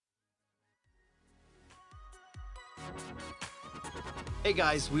Hey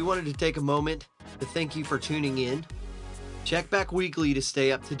guys, we wanted to take a moment to thank you for tuning in. Check back weekly to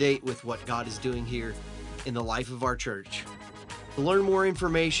stay up to date with what God is doing here in the life of our church. To learn more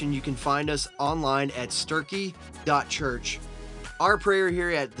information, you can find us online at sturkey.church. Our prayer here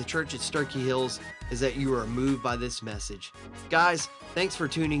at the church at Sturkey Hills is that you are moved by this message. Guys, thanks for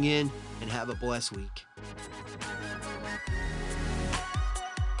tuning in and have a blessed week.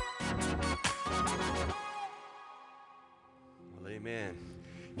 Well, amen.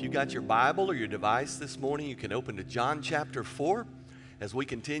 If you got your Bible or your device this morning, you can open to John chapter 4 as we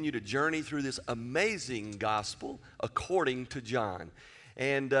continue to journey through this amazing gospel according to John.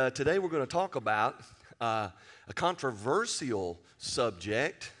 And today we're going to talk about a controversial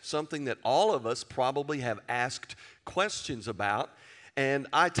subject, something that all of us probably have asked questions about. And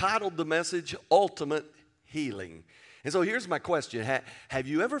I titled the message, Ultimate Healing. And so here's my question. Have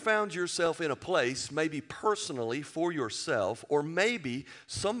you ever found yourself in a place, maybe personally for yourself, or maybe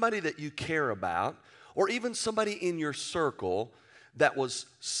somebody that you care about, or even somebody in your circle that was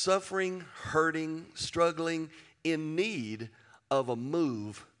suffering, hurting, struggling, in need of a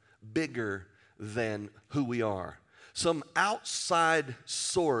move bigger than who we are? Some outside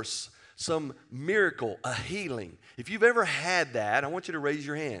source, some miracle, a healing. If you've ever had that, I want you to raise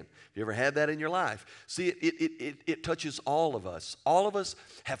your hand. Have you ever had that in your life? See, it touches all of us. All of us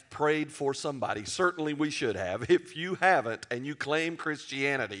have prayed for somebody. Certainly we should have. If you haven't and you claim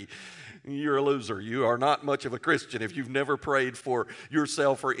Christianity, you're a loser. You are not much of a Christian if you've never prayed for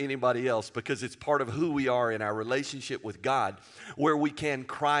yourself or anybody else, because it's part of who we are in our relationship with God, where we can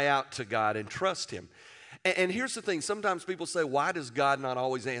cry out to God and trust Him. And here's the thing. Sometimes people say, why does God not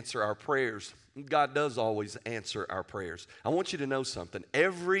always answer our prayers? God does always answer our prayers. I want you to know something.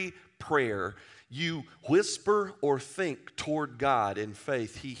 Every prayer you whisper or think toward God in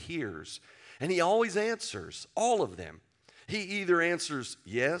faith, He hears. And He always answers, all of them. He either answers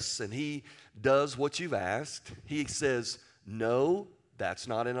yes, and He does what you've asked. He says, no, that's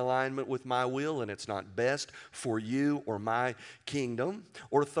not in alignment with my will, and it's not best for you or my kingdom.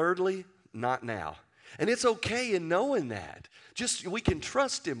 Or thirdly, not now. And it's okay in knowing that. Just we can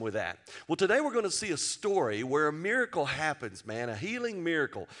trust Him with that. Well, today we're going to see a story where a miracle happens, man, a healing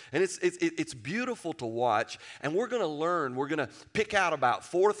miracle. And it's beautiful to watch. And we're going to learn, we're going to pick out about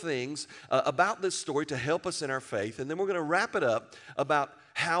 4 things about this story to help us in our faith. And then we're going to wrap it up about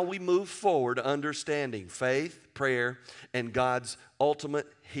how we move forward understanding faith, prayer, and God's ultimate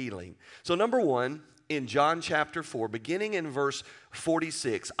healing. So number 1, in John chapter 4, beginning in verse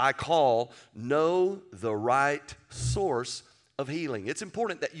 46, I call know the right source of healing. It's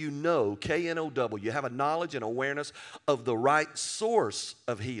important that you know, K-N-O-W, you have a knowledge and awareness of the right source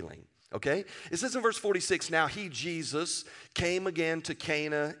of healing. Okay? It says in verse 46, now He, Jesus, came again to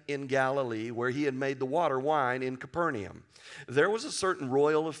Cana in Galilee, where He had made the water wine in Capernaum. There was a certain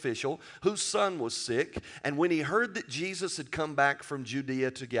royal official whose son was sick, and when he heard that Jesus had come back from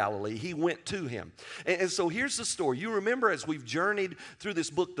Judea to Galilee, he went to Him. And so here's the story. You remember as we've journeyed through this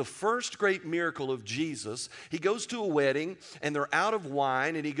book, the first great miracle of Jesus, He goes to a wedding, and they're out of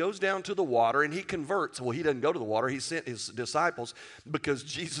wine, and He goes down to the water, and He converts. Well, He doesn't go to the water. He sent His disciples because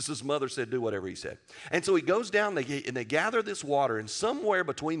Jesus' mother said, do whatever He said. And so He goes down, and they gather this water, and somewhere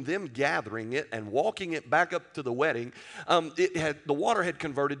between them gathering it and walking it back up to the wedding, the water had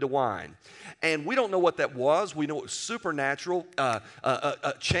converted to wine. And we don't know what that was. We know it was supernatural,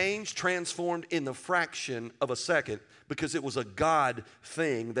 change, transformed in the fraction of a second, because it was a God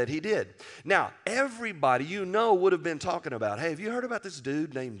thing that He did. Now, everybody you know would have been talking about, hey, have you heard about this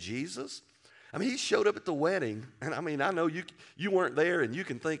dude named Jesus? I mean, he showed up at the wedding, and I mean, I know you weren't there, and you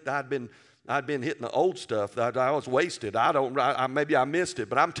can think that I'd been hitting the old stuff. That I was wasted. Maybe I missed it,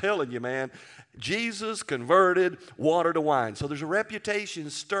 but I'm telling you, man, Jesus converted water to wine. So there's a reputation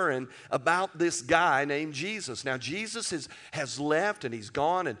stirring about this guy named Jesus. Now, Jesus has left, and He's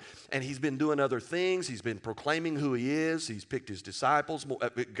gone, and He's been doing other things. He's been proclaiming who He is. He's picked His disciples,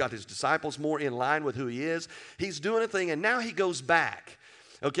 got His disciples more in line with who He is. He's doing a thing, and now He goes back.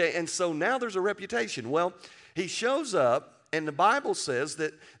 Okay, and so now there's a reputation. Well, He shows up, and the Bible says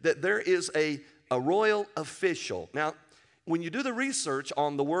that there is a royal official. Now, when you do the research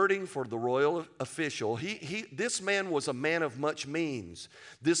on the wording for the royal official, this man was a man of much means.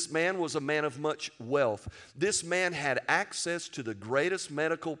 This man was a man of much wealth. This man had access to the greatest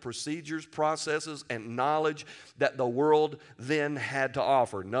medical procedures, processes, and knowledge that the world then had to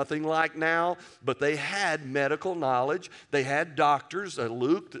offer. Nothing like now, but they had medical knowledge. They had doctors.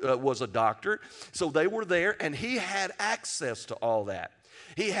 Luke was a doctor. So they were there, and he had access to all that.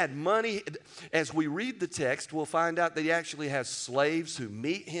 He had money. As we read the text, we'll find out that he actually has slaves who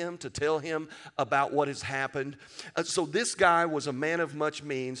meet him to tell him about what has happened. So this guy was a man of much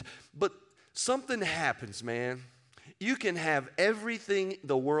means, but something happens, man. You can have everything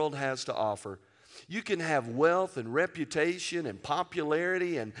the world has to offer. You can have wealth and reputation and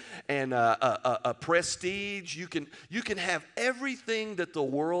popularity and prestige. You can have everything that the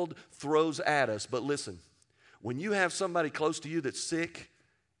world throws at us. But listen, when you have somebody close to you that's sick,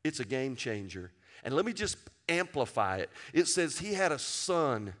 it's a game changer. And let me just amplify it. It says he had a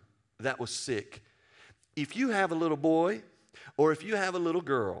son that was sick. If you have a little boy, or if you have a little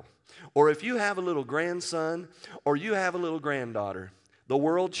girl, or if you have a little grandson, or you have a little granddaughter, the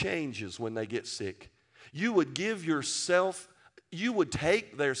world changes when they get sick. You would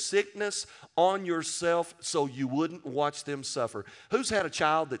take their sickness on yourself so you wouldn't watch them suffer. Who's had a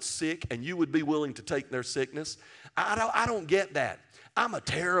child that's sick and you would be willing to take their sickness? I don't get that. I'm a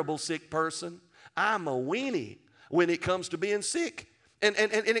terrible sick person. I'm a weenie when it comes to being sick. And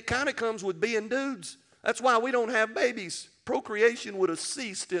it kind of comes with being dudes. That's why we don't have babies. Procreation would have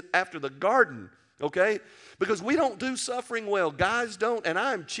ceased after the garden, okay? Because we don't do suffering well. Guys don't, and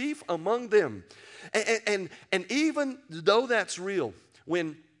I'm chief among them. And even though that's real,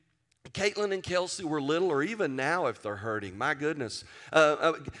 when Caitlin and Kelsey were little, or even now if they're hurting, my goodness.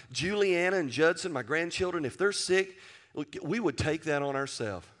 Juliana and Judson, my grandchildren, if they're sick, we would take that on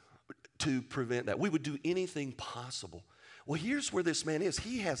ourselves to prevent that. We would do anything possible. Well, here's where this man is.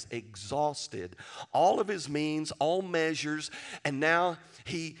 He has exhausted all of his means, all measures, and now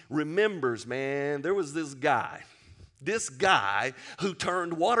he remembers, man, there was this guy who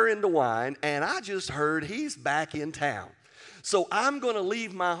turned water into wine, and I just heard he's back in town. So I'm going to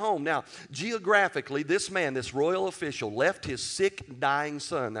leave my home. Now, geographically, this man, this royal official, left his sick, dying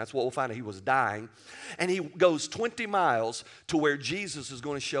son. That's what we'll find out. He was dying. And he goes 20 miles to where Jesus is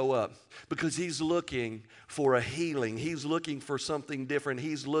going to show up because he's looking for a healing. He's looking for something different.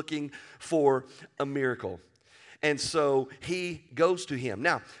 He's looking for a miracle. And so he goes to him.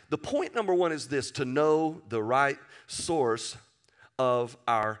 Now, the point number one is this: to know the right source of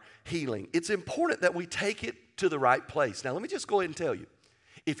our healing. It's important that we take it to the right place. Now, let me just go ahead and tell you,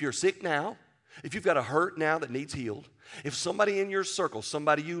 if you're sick now, if you've got a hurt now that needs healed, if somebody in your circle,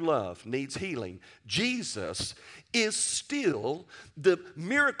 somebody you love, needs healing, Jesus is still the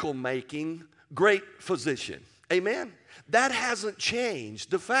miracle-making great physician. Amen? That hasn't changed.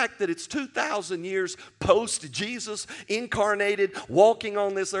 The fact that it's 2,000 years post-Jesus incarnated, walking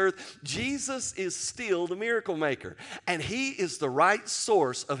on this earth, Jesus is still the miracle maker. And he is the right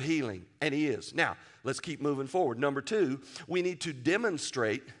source of healing. And he is. Now, let's keep moving forward. Number two, we need to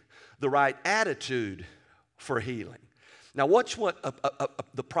demonstrate the right attitude for healing. Now, watch what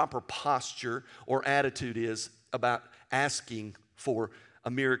the proper posture or attitude is about asking for a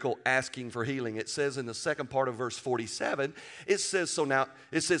miracle, asking for healing. It says in the second part of verse 47, it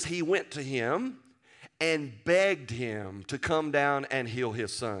says he went to him and begged him to come down and heal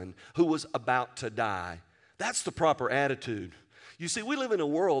his son who was about to die. That's the proper attitude. You see, we live in a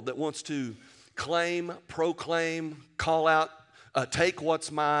world that wants to claim, proclaim, call out, take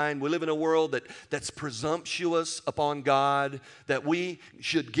what's mine. We live in a world that's presumptuous upon God, that we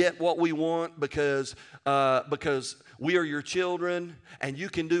should get what we want because we are your children and you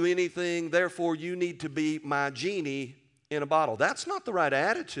can do anything, therefore you need to be my genie in a bottle. That's not the right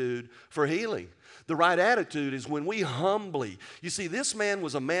attitude for healing. The right attitude is when we humbly, you see, this man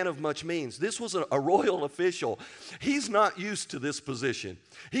was a man of much means. This was a royal official. He's not used to this position.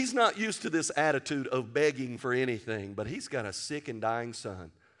 He's not used to this attitude of begging for anything, but he's got a sick and dying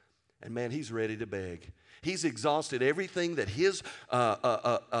son. And man, he's ready to beg. He's exhausted everything that his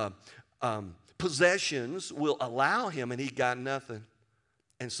possessions will allow him, and he got nothing.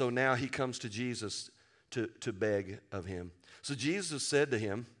 And so now he comes to Jesus to beg of him. So Jesus said to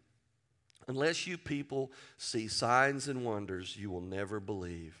him, "Unless you people see signs and wonders, you will never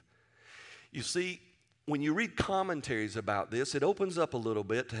believe." You see, when you read commentaries about this, it opens up a little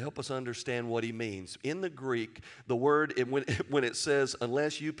bit to help us understand what he means. In the Greek, the word, when it says,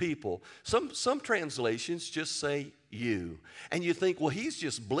 "unless you people," some translations just say you. And you think, well, he's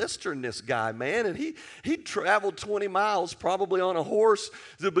just blistering this guy, man. And he traveled 20 miles probably on a horse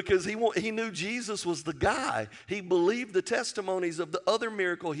because he knew Jesus was the guy. He believed the testimonies of the other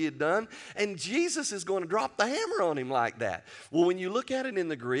miracle he had done. And Jesus is going to drop the hammer on him like that. Well, when you look at it in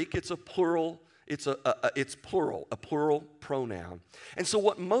the Greek, it's a plural. It's plural, a plural pronoun. And so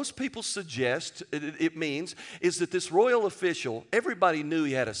what most people suggest it means is that this royal official, everybody knew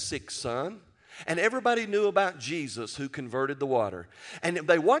he had a sick son. And everybody knew about Jesus who converted the water. And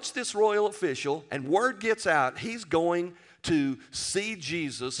they watched this royal official, and word gets out, he's going to see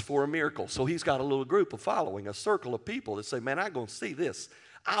Jesus for a miracle. So he's got a little group of following, a circle of people that say, man, I'm going to see this.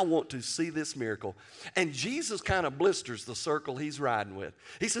 I want to see this miracle. And Jesus kind of blisters the circle he's riding with.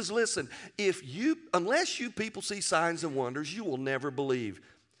 He says, listen, unless you people see signs and wonders, you will never believe.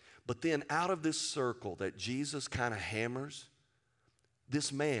 But then out of this circle that Jesus kind of hammers,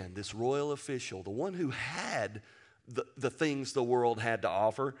 this man, this royal official, the one who had the things the world had to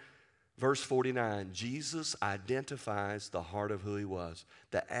offer, verse 49, Jesus identifies the heart of who he was,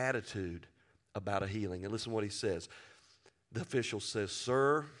 the attitude about a healing. And listen to what he says. The official says,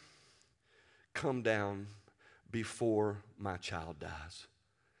 sir, come down before my child dies.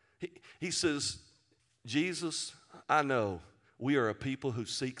 He says, Jesus, I know we are a people who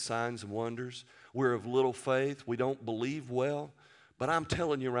seek signs and wonders. We're of little faith. We don't believe well. But I'm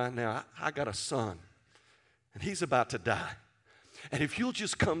telling you right now, I got a son, and he's about to die. And if you'll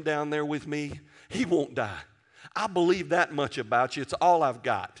just come down there with me, he won't die. I believe that much about you. It's all I've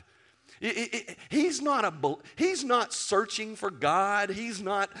got. He's not searching for God. He's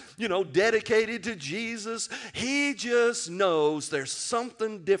not, dedicated to Jesus. He just knows there's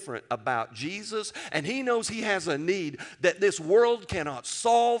something different about Jesus, and he knows he has a need that this world cannot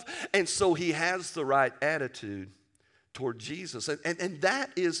solve, and so he has the right attitude toward Jesus. And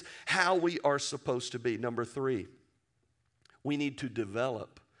that is how we are supposed to be. Number 3, we need to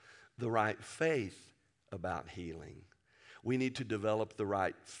develop the right faith about healing. We need to develop the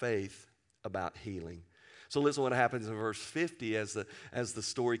right faith about healing. So listen what happens in verse 50 as the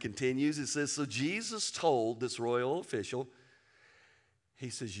story continues. It says, so Jesus told this royal official, he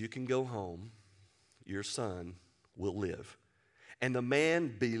says, you can go home. Your son will live. And the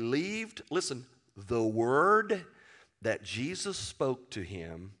man believed, listen, the word that Jesus spoke to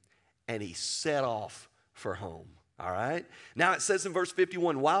him, and he set off for home. All right? Now it says in verse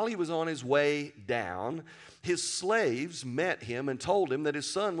 51, while he was on his way down, his slaves met him and told him that his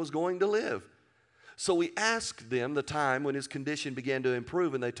son was going to live. So he asked them the time when his condition began to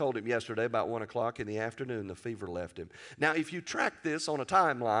improve, and they told him yesterday about 1 o'clock in the afternoon, the fever left him. Now, if you track this on a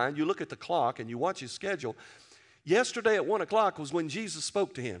timeline, you look at the clock and you watch his schedule, yesterday at 1 o'clock was when Jesus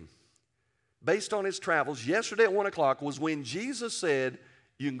spoke to him. Based on his travels, yesterday at 1 o'clock was when Jesus said,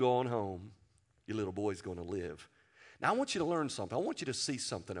 you can go on home. Your little boy's going to live. Now, I want you to learn something. I want you to see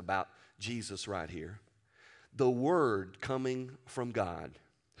something about Jesus right here. The word coming from God,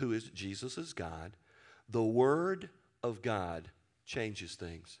 who is Jesus is God, the word of God changes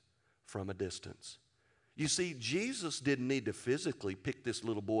things from a distance. You see, Jesus didn't need to physically pick this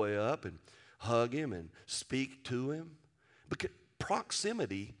little boy up and hug him and speak to him, because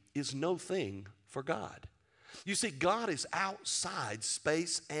proximity is no thing for God. You see, God is outside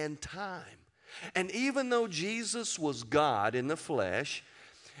space and time. And even though Jesus was God in the flesh,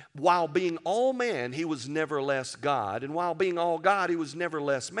 while being all man, he was never less God. And while being all God, he was never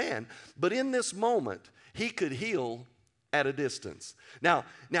less man. But in this moment, he could heal at a distance. Now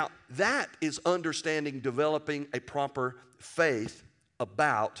that is understanding, developing a proper faith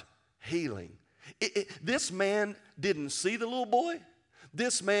about healing. This man didn't see the little boy.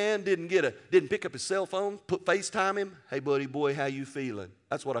 This man didn't pick up his cell phone, FaceTime him. Hey, buddy boy, how you feeling?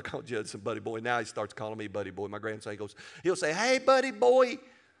 That's what I call Judson, buddy boy. Now he starts calling me buddy boy. My grandson he'll say, hey, buddy boy.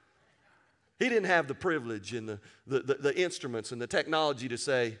 He didn't have the privilege and the instruments and the technology to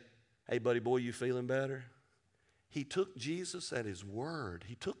say, hey, buddy boy, you feeling better? He took Jesus at his word.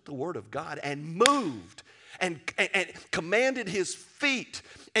 He took the word of God and moved and commanded his feet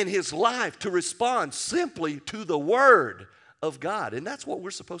and his life to respond simply to the word of God. And that's what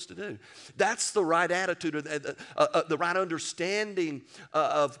we're supposed to do. That's the right attitude, the right understanding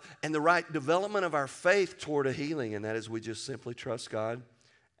of, and the right development of our faith toward a healing. And that is we just simply trust God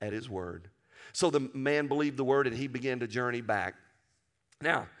at his word. So the man believed the word and he began to journey back.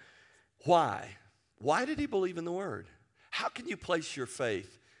 Now, why? Why did he believe in the word? How can you place your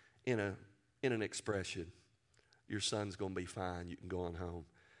faith in an expression? Your son's going to be fine. You can go on home.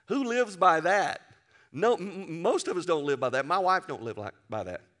 Who lives by that? No, most of us don't live by that. My wife don't live by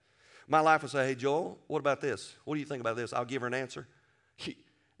that. My wife will say, hey, Joel, what about this? What do you think about this? I'll give her an answer.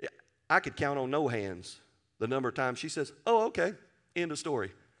 I could count on no hands the number of times she says, oh, okay, end of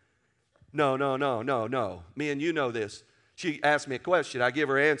story. No. Me and you know this. She asks me a question. I give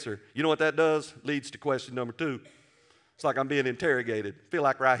her an answer. You know what that does? Leads to question number 2. It's like I'm being interrogated. I feel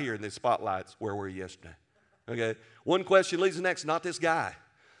like right here in these spotlights. Where were you yesterday? Okay. One question leads to the next. Not this guy.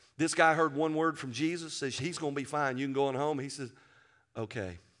 This guy heard one word from Jesus, says he's going to be fine. You can go on home. He says,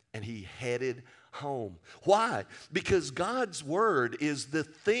 okay. And he headed home. Why? Because God's word is the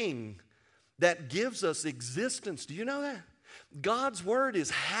thing that gives us existence. Do you know that? God's word is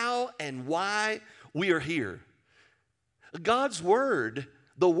how and why we are here. God's Word,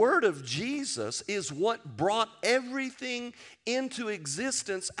 the Word of Jesus, is what brought everything into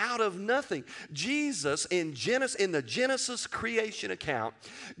existence out of nothing. Jesus, in the Genesis creation account,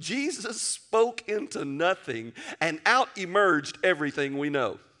 Jesus spoke into nothing and out emerged everything we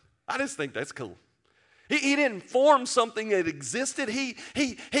know. I just think that's cool. He didn't form something that existed.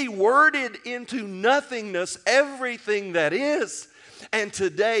 He worded into nothingness everything that is. And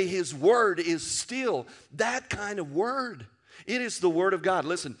today His Word is still that kind of Word. It is the Word of God.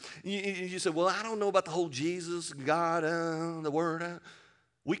 Listen, you say, well, I don't know about the whole Jesus, God, the Word.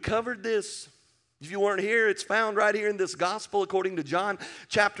 We covered this. If you weren't here, it's found right here in this gospel according to John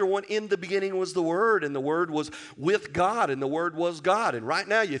chapter 1. In the beginning was the Word, and the Word was with God, and the Word was God. And right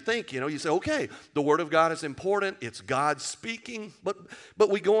now you think, you say, okay, the Word of God is important. It's God speaking. But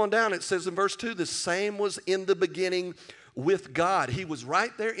we go on down. It says in verse 2, the same was in the beginning with God. He was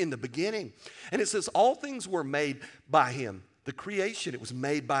right there in the beginning. And it says all things were made by Him. The creation, it was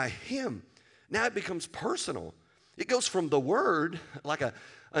made by Him. Now it becomes personal. It goes from the Word, like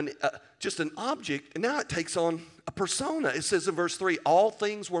just an object, and now it takes on a persona. It says in verse 3, all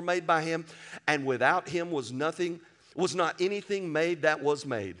things were made by Him, and without Him was not anything made that was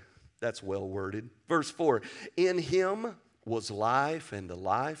made. That's well worded. Verse 4, in Him was life, and the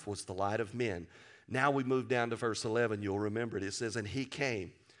life was the light of men. Now we move down to verse 11. You'll remember it. It says, and He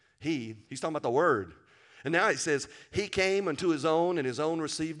came. He's talking about the Word. And now it says, He came unto His own, and His own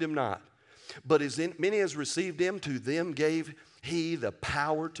received Him not. But as many as received Him, to them gave He the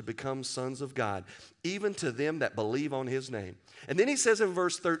power to become sons of God, even to them that believe on His name. And then He says in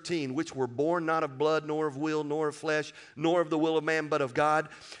verse 13, which were born not of blood, nor of will, nor of flesh, nor of the will of man, but of God.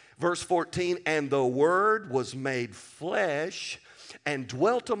 Verse 14, and the Word was made flesh and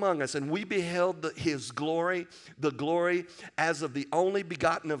dwelt among us, and we beheld His glory, the glory as of the only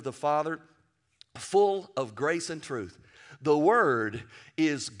begotten of the Father, full of grace and truth. The Word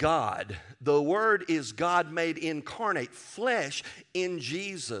is God. The Word is God made incarnate, flesh in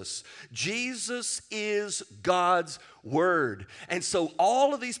Jesus. Jesus is God's Word. And so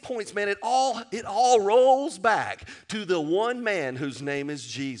all of these points, man, it all rolls back to the one man whose name is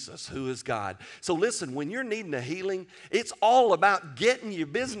Jesus, who is God. So listen, when you're needing a healing, it's all about getting your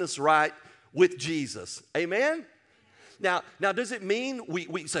business right with Jesus. Amen? Now does it mean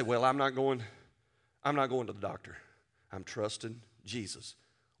we say, well, I'm not going to the doctor. I'm trusting Jesus.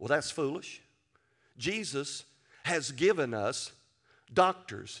 Well, that's foolish. Jesus has given us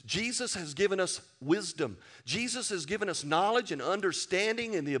doctors. Jesus has given us wisdom. Jesus has given us knowledge and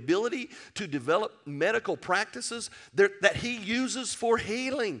understanding and the ability to develop medical practices that He uses for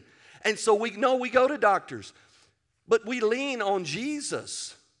healing. And so we know we go to doctors, but we lean on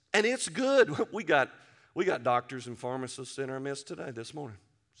Jesus, and it's good. We got doctors and pharmacists in our midst today, this morning,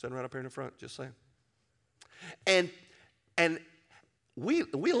 sitting right up here in the front, just saying. And we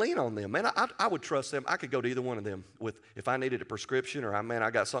lean on them. Man, I would trust them. I could go to either one of them if I needed a prescription or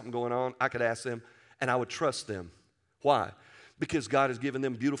I got something going on, I could ask them and I would trust them. Why? Because God has given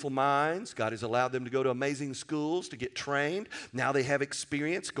them beautiful minds. God has allowed them to go to amazing schools to get trained. Now they have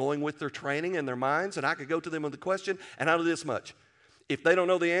experience going with their training and their minds, and I could go to them with a question, and I know this much. If they don't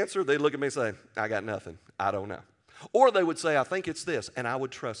know the answer, they look at me and say, I got nothing. I don't know. Or they would say, I think it's this, and I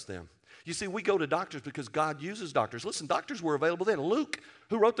would trust them. You see, we go to doctors because God uses doctors. Listen, doctors were available then. Luke,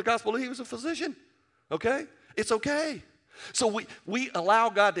 who wrote the gospel, he was a physician. Okay? It's okay. So we allow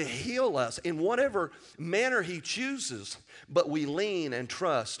God to heal us in whatever manner He chooses, but we lean and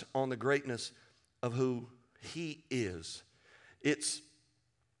trust on the greatness of who He is. It's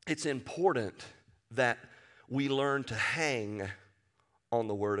important that we learn to hang on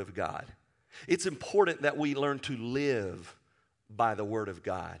the Word of God. It's important that we learn to live by the Word of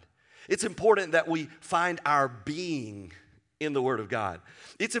God. It's important that we find our being in the Word of God.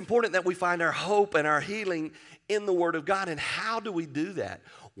 It's important that we find our hope and our healing in the Word of God. And how do we do that?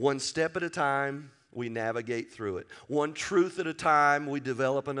 One step at a time, we navigate through it. One truth at a time, we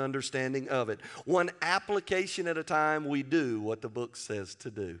develop an understanding of it. One application at a time, we do what the book says to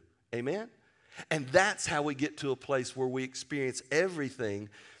do. Amen? And that's how we get to a place where we experience everything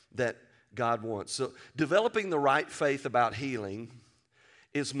that God wants. So developing the right faith about healing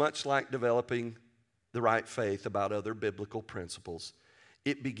is much like developing the right faith about other biblical principles.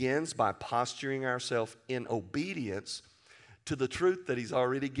 It begins by posturing ourselves in obedience to the truth that He's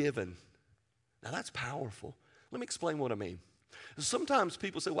already given. Now that's powerful. Let me explain what I mean. Sometimes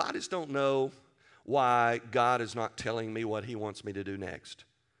people say, well, I just don't know why God is not telling me what He wants me to do next.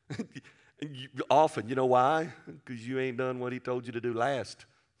 Often, you know why? Because you ain't done what He told you to do last.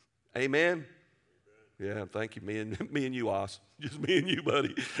 Amen? Yeah, thank you. Me and you, Oz. Just me and you,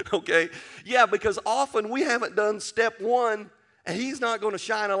 buddy. Okay? Yeah, because often we haven't done step 1, and he's not going to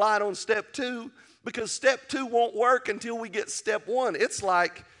shine a light on step 2 because step 2 won't work until we get step 1. It's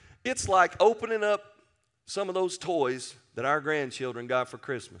like opening up some of those toys that our grandchildren got for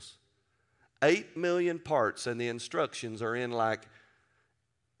Christmas. 8 million parts, and the instructions are in like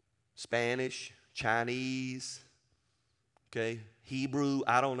Spanish, Chinese, okay, Hebrew,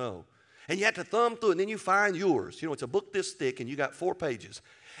 I don't know. And you have to thumb through it, and then you find yours. You know, it's a book this thick, and you got 4 pages.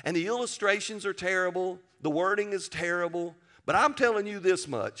 And the illustrations are terrible. The wording is terrible. But I'm telling you this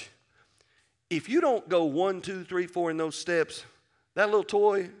much. If you don't go 1, 2, 3, 4 in those steps, that little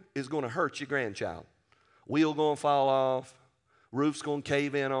toy is going to hurt your grandchild. Wheel going to fall off. Roof's going to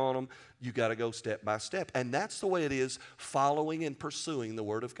cave in on them. You got to go step by step. And that's the way it is following and pursuing the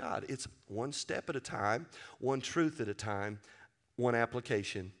Word of God. It's one step at a time, one truth at a time, one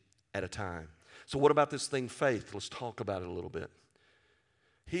application at a time. So what about this thing, faith? Let's talk about it a little bit.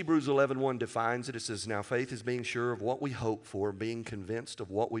 Hebrews 11:1 defines it. It says, now faith is being sure of what we hope for, being convinced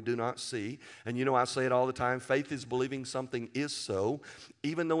of what we do not see. And you know, I say it all the time, faith is believing something is so,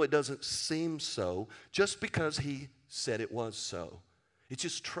 even though it doesn't seem so, just because he said it was so. It's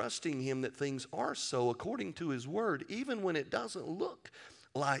just trusting him that things are so according to his word, even when it doesn't look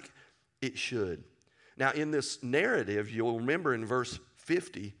like it should. Now, in this narrative, you'll remember in verse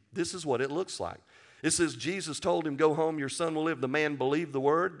 50, this is what it looks like. It says, Jesus told him, go home, your son will live. The man believed the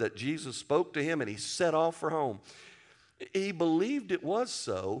word that Jesus spoke to him, and he set off for home. He believed it was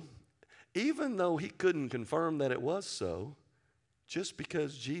so, even though he couldn't confirm that it was so, just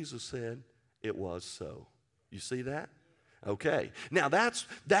because Jesus said it was so. You see that? Okay. Now,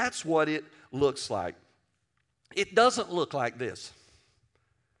 that's what it looks like. It doesn't look like this.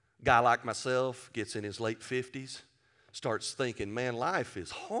 Guy like myself gets in his late 50s, starts thinking, man, life is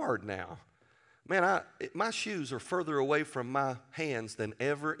hard now. Man, my shoes are further away from my hands than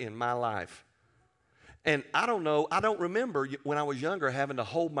ever in my life. And I don't remember when I was younger having to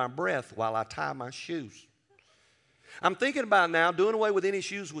hold my breath while I tie my shoes. I'm thinking about now doing away with any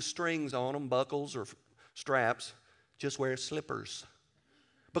shoes with strings on them, buckles or straps. Just wear slippers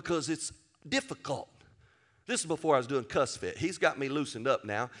because it's difficult. This is before I was doing cuss fit. He's got me loosened up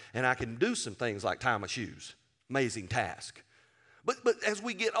now, and I can do some things like tie my shoes. Amazing task. But as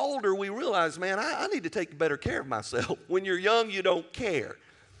we get older, we realize, man, I need to take better care of myself. When you're young, you don't care.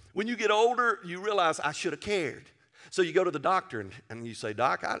 When you get older, you realize I should have cared. So you go to the doctor, and you say,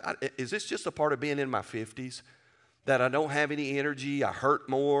 Doc, is this just a part of being in my 50s? That I don't have any energy, I hurt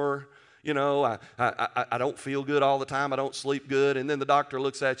more, you know, I don't feel good all the time, I don't sleep good. And then the doctor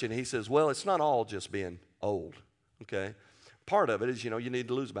looks at you, and he says, well, it's not all just being old, okay? Part of it is, you need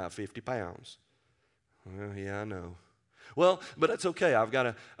to lose about 50 pounds. Well, yeah, I know. Well, but it's okay. I've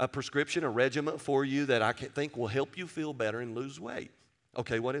got a prescription, a regimen for you that I think will help you feel better and lose weight.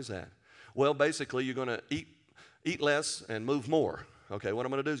 Okay, what is that? Well, basically, you're going to eat less and move more. Okay, what I'm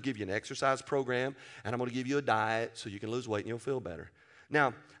going to do is give you an exercise program, and I'm going to give you a diet so you can lose weight and you'll feel better.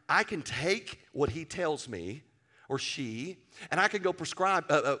 Now, I can take what he tells me, or she, and I can go prescribe,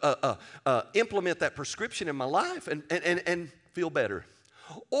 implement that prescription in my life and feel better.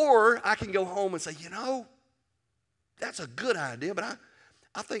 Or I can go home and say, that's a good idea, but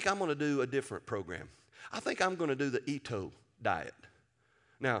I think I'm going to do a different program. I think I'm going to do the Keto diet.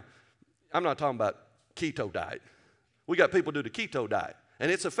 Now, I'm not talking about keto diet. We got people do the keto diet, and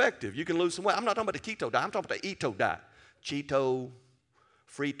it's effective. You can lose some weight. I'm not talking about the keto diet. I'm talking about the Keto diet. Cheeto,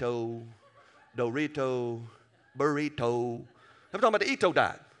 Frito, Dorito, Burrito. I'm talking about the Keto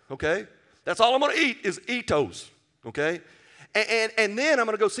diet, okay? That's all I'm going to eat is Ketos, okay? And then I'm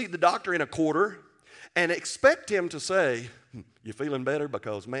going to go see the doctor in a quarter and expect him to say, you feeling better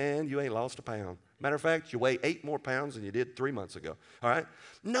because, man, you ain't lost a pound. Matter of fact, you weigh 8 more pounds than you did 3 months ago, all right?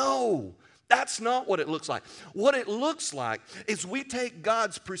 No, that's not what it looks like. What it looks like is we take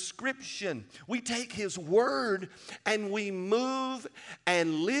God's prescription, we take his word, and we move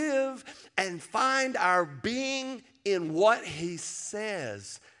and live and find our being in what he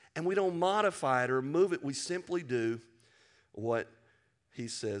says. And we don't modify it or move it. We simply do what he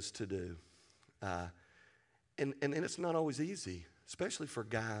says to do. And it's not always easy, especially for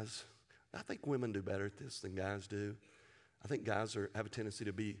guys. I think women do better at this than guys do. I think guys have a tendency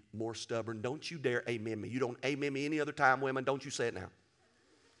to be more stubborn. Don't you dare amen me. You don't amen me any other time, women. Don't you say it now.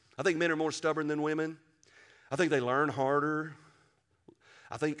 I think men are more stubborn than women. I think they learn harder.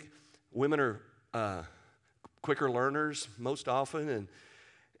 I think women are quicker learners most often.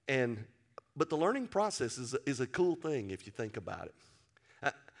 But the learning process is a cool thing if you think about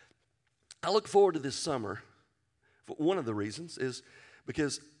it. I look forward to this summer. One of the reasons is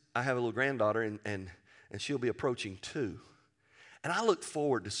because I have a little granddaughter, and and she'll be approaching 2. And I look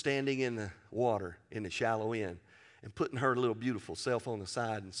forward to standing in the water in the shallow end and putting her little beautiful self on the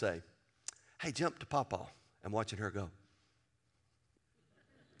side and say, hey, jump to Pawpaw. And watching her go,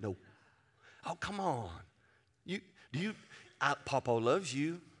 no. Oh, come on. Pawpaw loves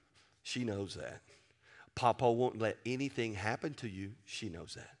you. She knows that. Pawpaw won't let anything happen to you. She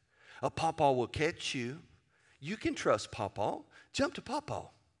knows that. Pawpaw will catch you. You can trust Pawpaw. Jump to Pawpaw.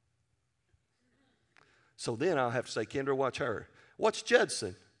 So then I'll have to say, Kendra, watch her. Watch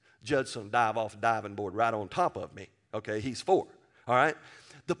Judson. Judson dive off a diving board right on top of me. Okay, he's 4. All right?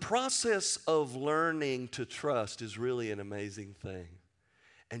 The process of learning to trust is really an amazing thing.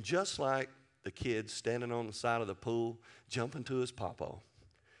 And just like the kid standing on the side of the pool, jumping to his pawpaw,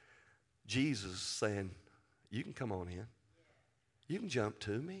 Jesus saying, you can come on in. You can jump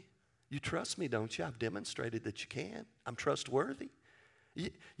to me. You trust me, don't you? I've demonstrated that you can. I'm trustworthy.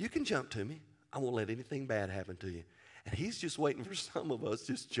 You can jump to me. I won't let anything bad happen to you. And he's just waiting for some of us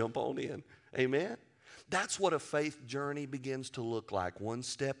just jump on in. Amen? That's what a faith journey begins to look like. One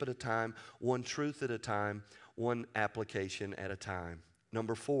step at a time, one truth at a time, one application at a time.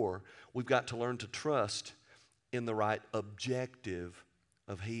 Number 4, we've got to learn to trust in the right objective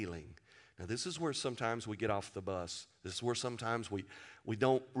of healing. Now, this is where sometimes we get off the bus. This is where sometimes we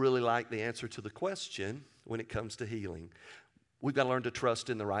don't really like the answer to the question when it comes to healing. We've got to learn to trust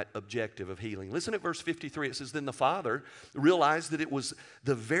in the right objective of healing. Listen at verse 53. It says, then the father realized that it was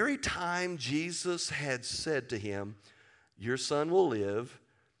the very time Jesus had said to him, your son will live,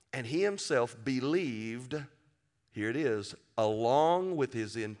 and he himself believed, here it is, along with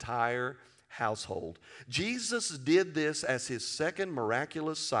his entire household. Jesus did this as his second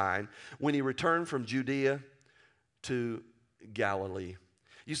miraculous sign when he returned from Judea to Galilee.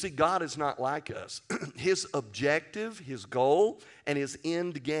 You see, God is not like us. His objective, his goal, and his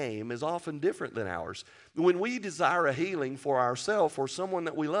end game is often different than ours. When we desire a healing for ourselves or someone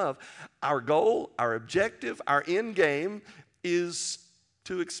that we love, our goal, our objective, our end game is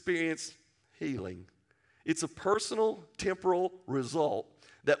to experience healing. It's a personal, temporal result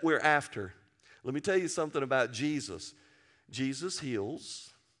that we're after. Let me tell you something about Jesus. Jesus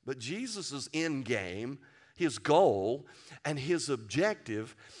heals, but Jesus' end game, his goal, and his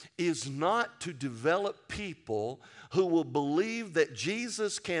objective is not to develop people who will believe that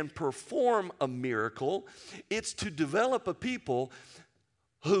Jesus can perform a miracle. It's to develop a people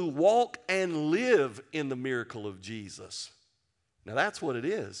who walk and live in the miracle of Jesus. Now that's what it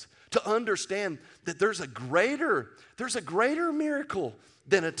is. To understand that there's a greater miracle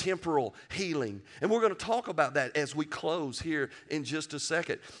than a temporal healing. And we're going to talk about that as we close here in just a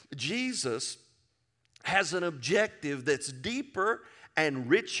second. Jesus has an objective that's deeper and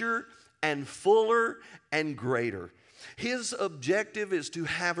richer and fuller and greater. His objective is to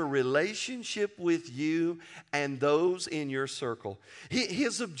have a relationship with you and those in your circle.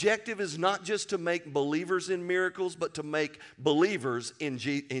 His objective is not just to make believers in miracles, but to make believers in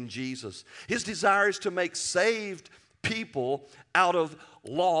Jesus. His desire is to make saved people out of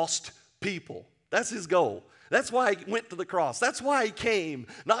lost people. That's his goal. That's why he went to the cross. That's why he came,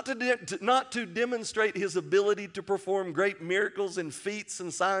 not to demonstrate his ability to perform great miracles and feats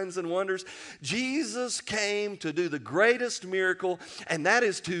and signs and wonders. Jesus came to do the greatest miracle, and that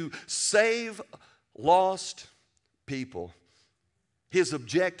is to save lost people. His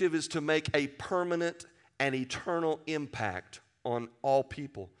objective is to make a permanent and eternal impact on all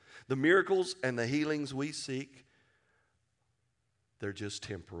people. The miracles and the healings we seek, they're just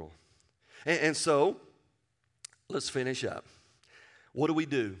temporal. And so, let's finish up. What do we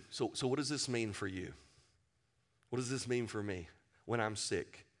do? So what does this mean for you? What does this mean for me? When I'm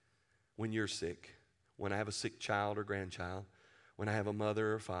sick, when you're sick, when I have a sick child or grandchild, when I have a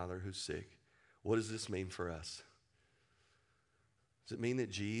mother or father who's sick, what does this mean for us? Does it mean that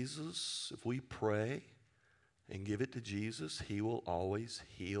Jesus, if we pray and give it to Jesus, he will always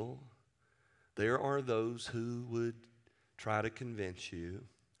heal? There are those who would try to convince you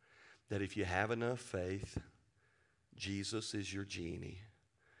that if you have enough faith, Jesus is your genie.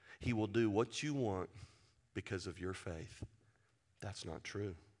 He will do what you want because of your faith. That's not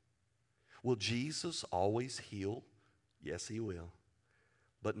true. Will Jesus always heal? Yes, he will.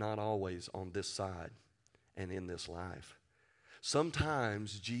 But not always on this side and in this life.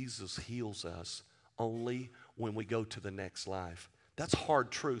 Sometimes Jesus heals us only when we go to the next life. That's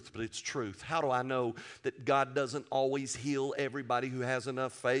hard truth, but it's truth. How do I know that God doesn't always heal everybody who has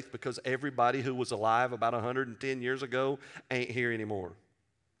enough faith? Because everybody who was alive about 110 years ago ain't here anymore.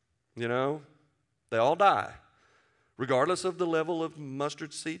 You know? They all die. Regardless of the level of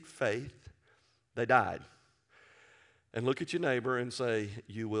mustard seed faith, they died. And look at your neighbor and say,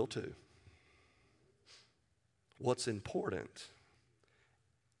 you will too. What's important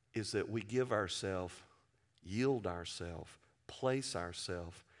is that we give ourselves, yield ourselves, place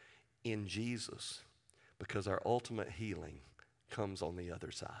ourselves in Jesus, because our ultimate healing comes on the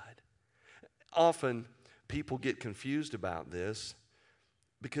other side. Often people get confused about this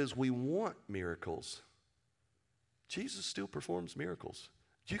because we want miracles. Jesus still performs miracles.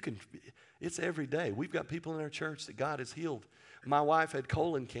 It's every day. We've got people in our church that God has healed. My wife had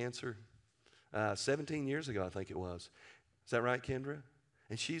colon cancer 17 years ago, I think it was. Is that right, Kendra?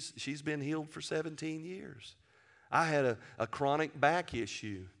 And she's been healed for 17 years. I had a chronic back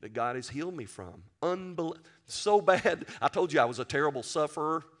issue that God has healed me from. So bad. I told you I was a terrible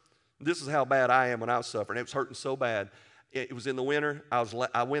sufferer. This is how bad I am when I was suffering. It was hurting so bad. It was in the winter.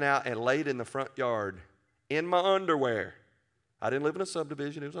 I went out and laid in the front yard in my underwear. I didn't live in a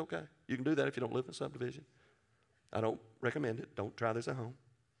subdivision. It was okay. You can do that if you don't live in a subdivision. I don't recommend it. Don't try this at home.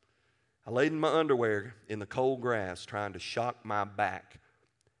 I laid in my underwear in the cold grass trying to shock my back.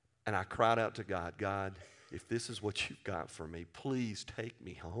 And I cried out to God, God, if this is what you've got for me, please take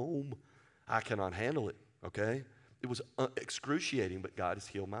me home. I cannot handle it, okay? It was excruciating, but God has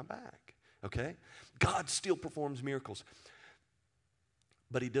healed my back, okay? God still performs miracles.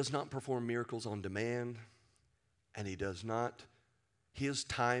 But he does not perform miracles on demand, and his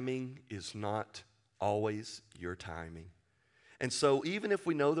timing is not always your timing. And so even if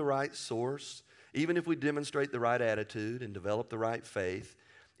we know the right source, even if we demonstrate the right attitude and develop the right faith,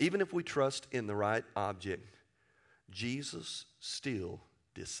 even if we trust in the right object, Jesus still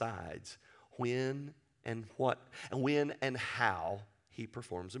decides when and how he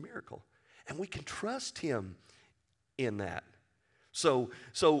performs a miracle. And we can trust him in that. So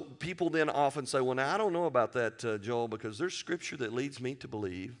people then often say, well, now I don't know about that, Joel, because there's scripture that leads me to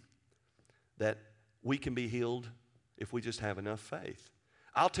believe that we can be healed if we just have enough faith.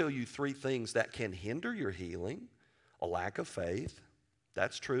 I'll tell you 3 things that can hinder your healing. A lack of faith.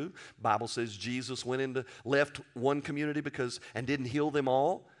 That's true. Bible says Jesus left one community and didn't heal them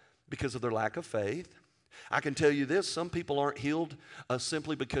all because of their lack of faith. I can tell you this, some people aren't healed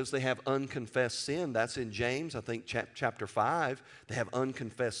simply because they have unconfessed sin. That's in James, I think, chapter 5. They have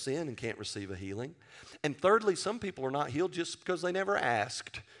unconfessed sin and can't receive a healing. And thirdly, some people are not healed just because they never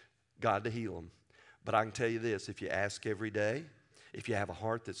asked God to heal them. But I can tell you this, if you ask every day, if you have a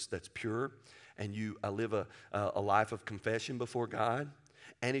heart that's pure, and you live a life of confession before God,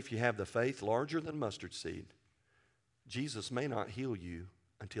 and if you have the faith larger than mustard seed, Jesus may not heal you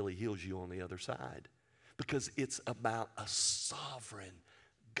until he heals you on the other side. Because it's about a sovereign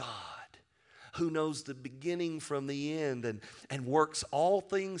God who knows the beginning from the end and works all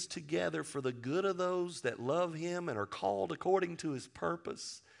things together for the good of those that love him and are called according to his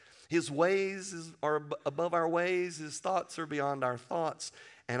purpose. His ways are above our ways. His thoughts are beyond our thoughts.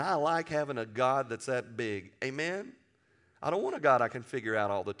 And I like having a God that's that big. Amen? I don't want a God I can figure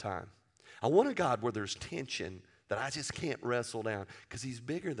out all the time. I want a God where there's tension that I just can't wrestle down because he's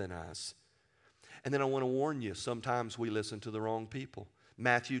bigger than us. And then I want to warn you, sometimes we listen to the wrong people.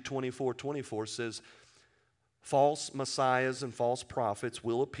 Matthew 24:24 says, false messiahs and false prophets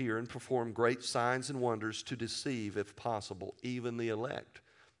will appear and perform great signs and wonders to deceive, if possible, even the elect.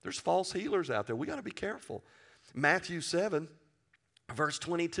 There's false healers out there. We got to be careful. Matthew 7, verse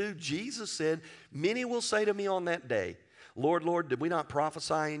 22, Jesus said, many will say to me on that day, Lord, Lord, did we not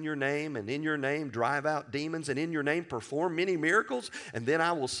prophesy in your name, and in your name drive out demons, and in your name perform many miracles? And then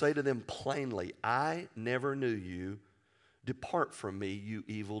I will say to them plainly, I never knew you. Depart from me, you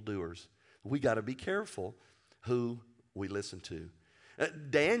evildoers. We got to be careful who we listen to.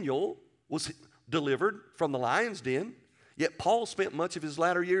 Daniel was delivered from the lion's den, yet Paul spent much of his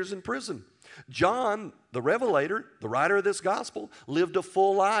latter years in prison. John, the Revelator, the writer of this gospel, lived a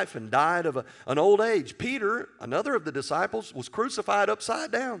full life and died of an old age. Peter, another of the disciples, was crucified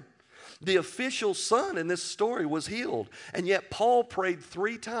upside down. The official son in this story was healed, and yet Paul prayed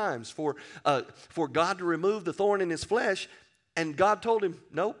 3 times for God to remove the thorn in his flesh, and God told him,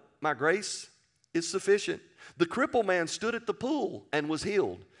 nope, my grace is sufficient. The crippled man stood at the pool and was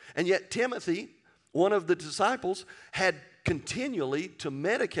healed, and yet Timothy, one of the disciples, had continually to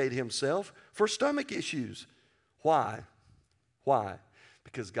medicate himself for stomach issues. Why? Why?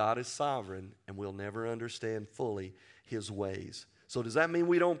 Because God is sovereign and we'll never understand fully his ways. So does that mean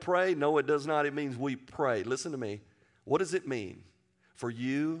we don't pray? No, it does not. It means we pray. Listen to me. What does it mean for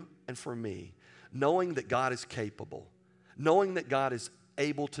you and for me? Knowing that God is capable, knowing that God is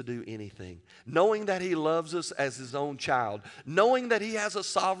able to do anything, knowing that he loves us as his own child, knowing that he has a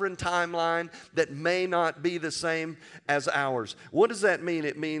sovereign timeline that may not be the same as ours. What does that mean?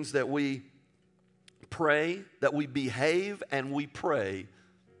 It means that we pray, that we behave and we pray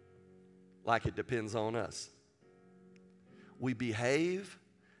like it depends on us. We behave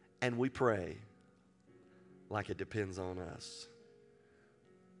and we pray like it depends on us.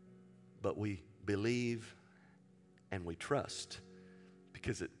 But we believe and we trust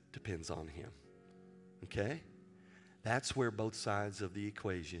because it depends on Him. Okay? That's where both sides of the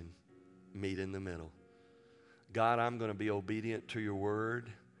equation meet in the middle. God, I'm going to be obedient to your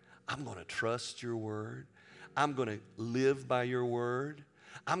word. I'm going to trust your word. I'm going to live by your word.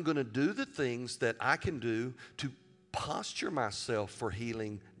 I'm going to do the things that I can do to posture myself for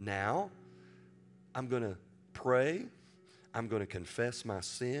healing now. I'm going to pray. I'm going to confess my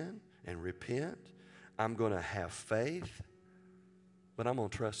sin and repent. I'm going to have faith. But I'm going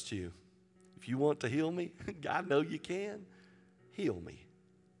to trust you. If you want to heal me, I know you can. Heal me.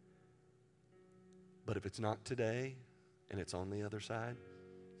 But if it's not today and it's on the other side,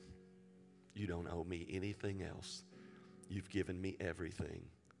 you don't owe me anything else. You've given me everything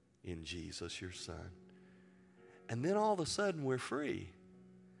in Jesus, your Son. And then all of a sudden we're free.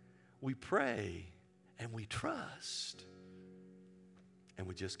 We pray and we trust. And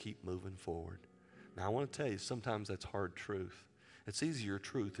we just keep moving forward. Now I want to tell you, sometimes that's hard truth. It's easier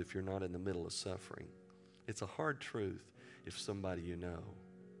truth if you're not in the middle of suffering. It's a hard truth if somebody you know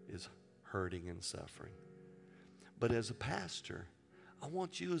is hurting and suffering. But as a pastor, I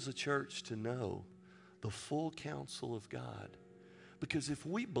want you as a church to know the full counsel of God. Because if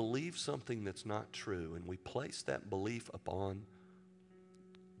we believe something that's not true and we place that belief upon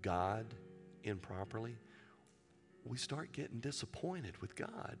God improperly, we start getting disappointed with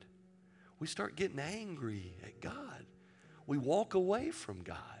God. We start getting angry at God. We walk away from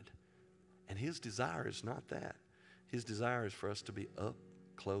God. And His desire is not that. His desire is for us to be up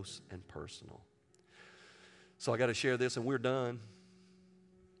close and personal. So I got to share this and we're done.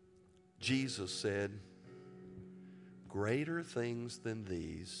 Jesus said, greater things than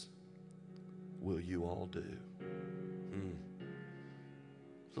these will you all do.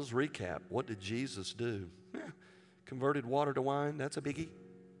 So let's recap. What did Jesus do? Converted water to wine, that's a biggie.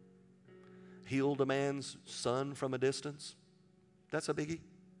 Healed a man's son from a distance, that's a biggie.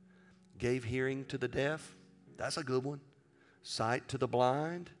 Gave hearing to the deaf, that's a good one. Sight to the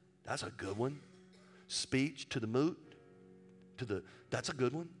blind, that's a good one. Speech to the mute, that's a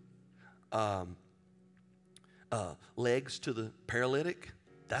good one. Legs to the paralytic,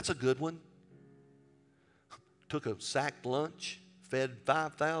 that's a good one. Took a sacked lunch, fed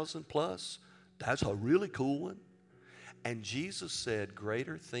 5,000 plus, that's a really cool one. And Jesus said,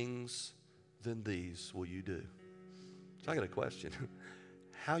 greater things than these will you do. So I got a question.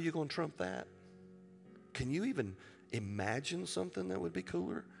 How are you going to trump that? Can you even imagine something that would be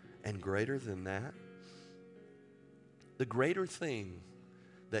cooler and greater than that? The greater thing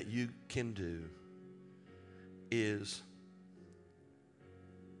that you can do is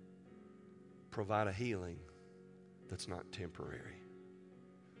provide a healing that's not temporary.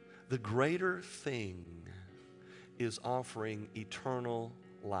 The greater thing is offering eternal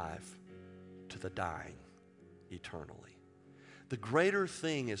life to the dying eternally. The greater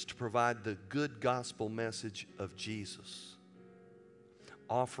thing is to provide the good gospel message of Jesus,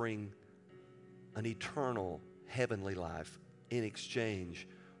 offering an eternal heavenly life in exchange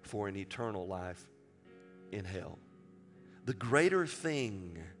for an eternal life in hell. The greater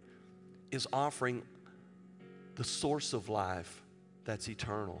thing is offering the source of life that's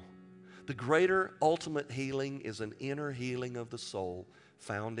eternal. The greater ultimate healing is an inner healing of the soul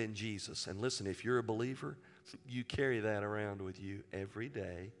found in Jesus. And listen, if you're a believer, you carry that around with you every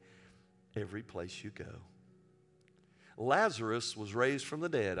day, every place you go. Lazarus was raised from the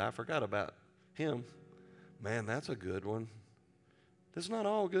dead. I forgot about him. Man, that's a good one. That's not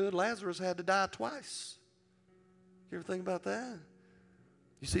all good. Lazarus had to die twice. You ever think about that?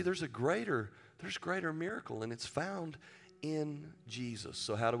 You see, there's greater miracle, and it's found in Jesus.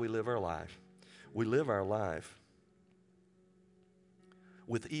 So how do we live our life? We live our life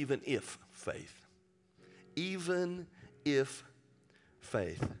with even if faith. Even if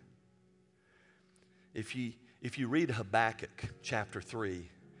faith. If you read Habakkuk chapter 3,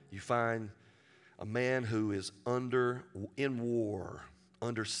 you find a man who is in war,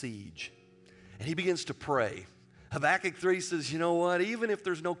 under siege. And he begins to pray. Habakkuk 3 says, you know what? Even if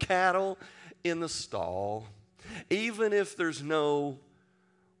there's no cattle in the stall, even if there's no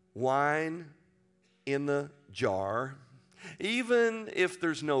wine in the jar, even if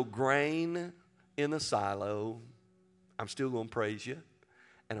there's no grain in the silo, I'm still going to praise you,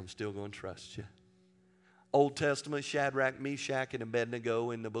 and I'm still going to trust you. Old Testament, Shadrach, Meshach, and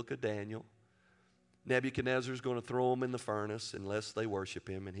Abednego in the book of Daniel. Nebuchadnezzar's going to throw them in the furnace unless they worship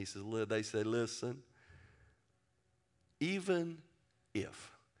him. And they said, listen, even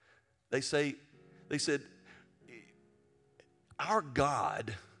if. They said, our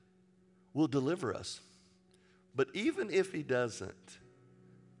God will deliver us. But even if he doesn't,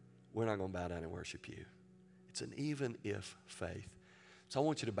 we're not going to bow down and worship you. It's an even if faith. So I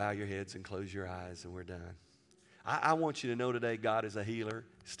want you to bow your heads and close your eyes, and we're done. I want you to know today God is a healer,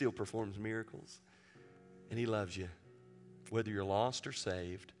 still performs miracles, and he loves you. Whether you're lost or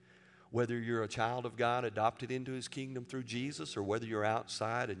saved, whether you're a child of God adopted into his kingdom through Jesus, or whether you're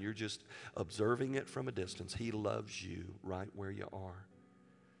outside and you're just observing it from a distance, he loves you right where you are.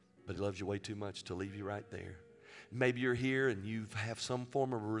 But he loves you way too much to leave you right there. Maybe you're here and you have some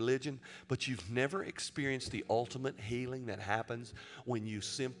form of religion, but you've never experienced the ultimate healing that happens when you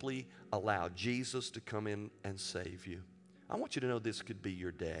simply allow Jesus to come in and save you. I want you to know this could be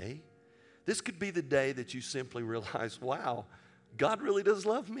your day. This could be the day that you simply realize, wow, God really does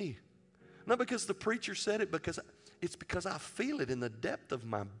love me. Not because the preacher said it, it's because I feel it in the depth of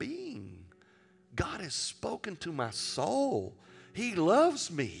my being. God has spoken to my soul. He loves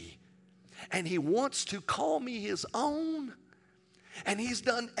me. And he wants to call me his own. And he's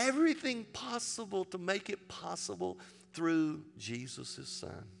done everything possible to make it possible through Jesus'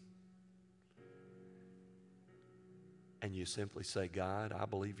 Son. And you simply say, God, I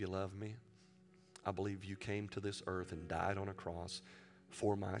believe you love me. I believe you came to this earth and died on a cross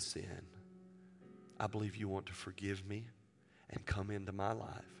for my sin. I believe you want to forgive me and come into my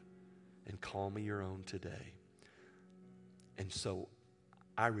life and call me your own today. And so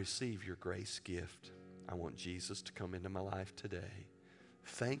I receive your grace gift. I want Jesus to come into my life today.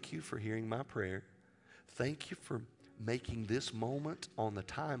 Thank you for hearing my prayer. Thank you for making this moment on the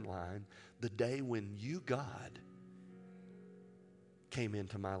timeline the day when you, God, came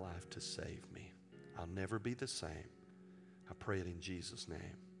into my life to save me. I'll never be the same. I pray it in Jesus'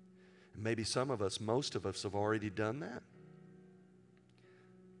 name. And maybe some of us, most of us have already done that.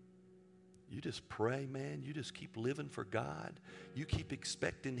 You just pray, man. You just keep living for God. You keep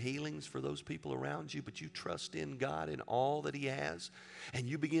expecting healings for those people around you, but you trust in God and all that he has. And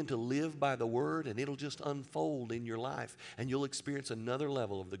you begin to live by the word, and it'll just unfold in your life. And you'll experience another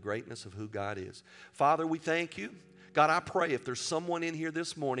level of the greatness of who God is. Father, we thank you. God, I pray if there's someone in here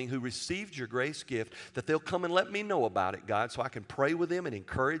this morning who received your grace gift, that they'll come and let me know about it, God, so I can pray with them and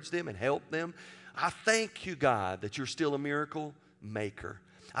encourage them and help them. I thank you, God, that you're still a miracle maker.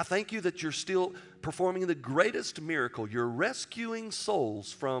 I thank you that you're still performing the greatest miracle. You're rescuing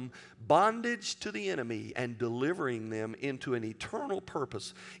souls from bondage to the enemy and delivering them into an eternal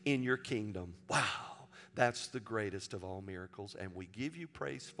purpose in your kingdom. Wow, that's the greatest of all miracles, and we give you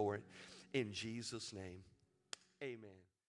praise for it in Jesus' name. Amen.